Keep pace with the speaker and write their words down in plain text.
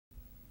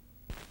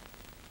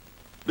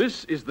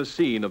This is the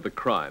scene of the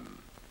crime.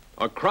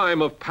 A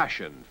crime of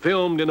passion,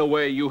 filmed in a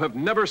way you have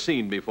never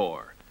seen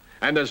before,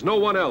 and as no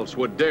one else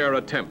would dare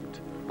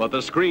attempt, but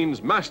the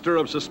screen's master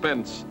of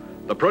suspense,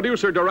 the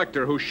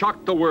producer-director who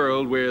shocked the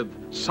world with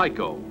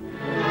Psycho.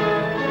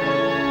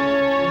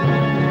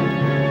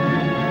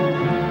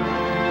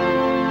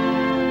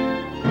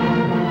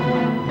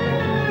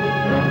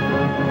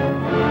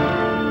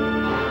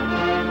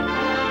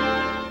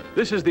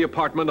 This is the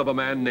apartment of a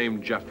man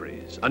named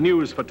Jeffries, a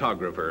news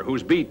photographer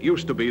whose beat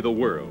used to be the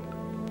world.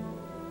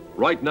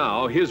 Right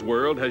now, his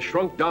world has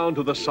shrunk down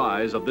to the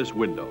size of this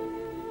window.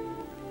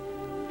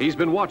 He's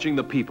been watching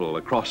the people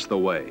across the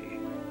way.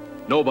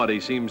 Nobody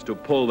seems to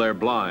pull their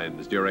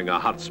blinds during a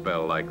hot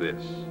spell like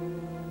this.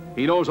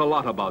 He knows a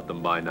lot about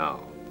them by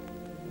now.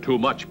 Too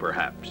much,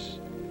 perhaps.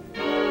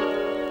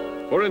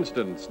 For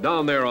instance,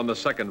 down there on the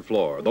second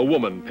floor, the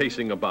woman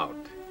pacing about.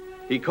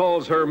 He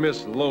calls her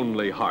Miss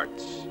Lonely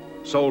Hearts.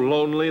 So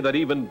lonely that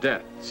even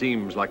death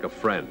seems like a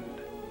friend.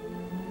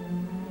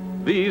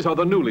 These are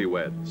the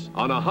newlyweds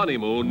on a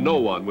honeymoon no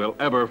one will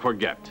ever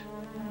forget.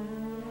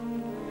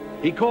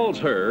 He calls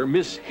her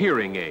Miss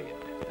Hearing Aid,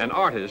 an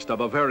artist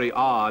of a very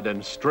odd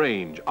and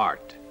strange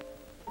art.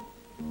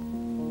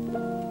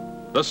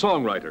 The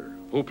songwriter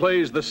who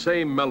plays the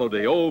same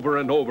melody over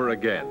and over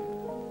again.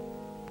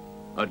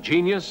 A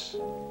genius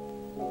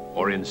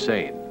or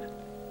insane?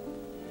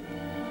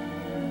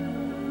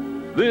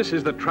 This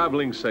is the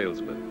traveling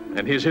salesman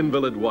and his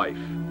invalid wife.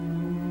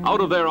 Out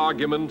of their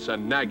arguments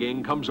and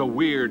nagging comes a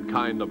weird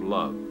kind of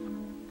love.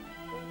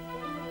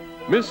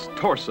 Miss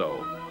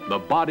Torso, the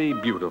body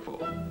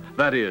beautiful.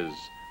 That is,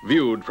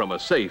 viewed from a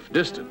safe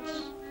distance.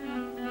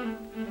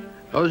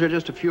 Those are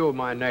just a few of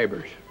my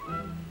neighbors.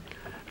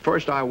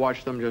 First, I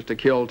watched them just to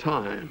kill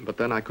time, but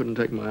then I couldn't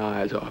take my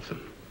eyes off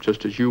them,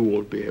 just as you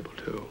won't be able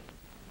to.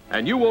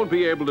 And you won't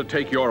be able to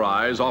take your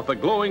eyes off the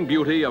glowing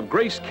beauty of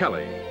Grace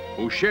Kelly,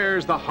 who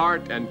shares the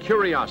heart and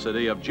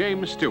curiosity of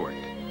James Stewart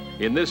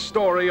in this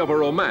story of a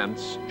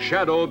romance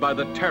shadowed by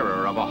the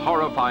terror of a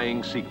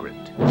horrifying secret.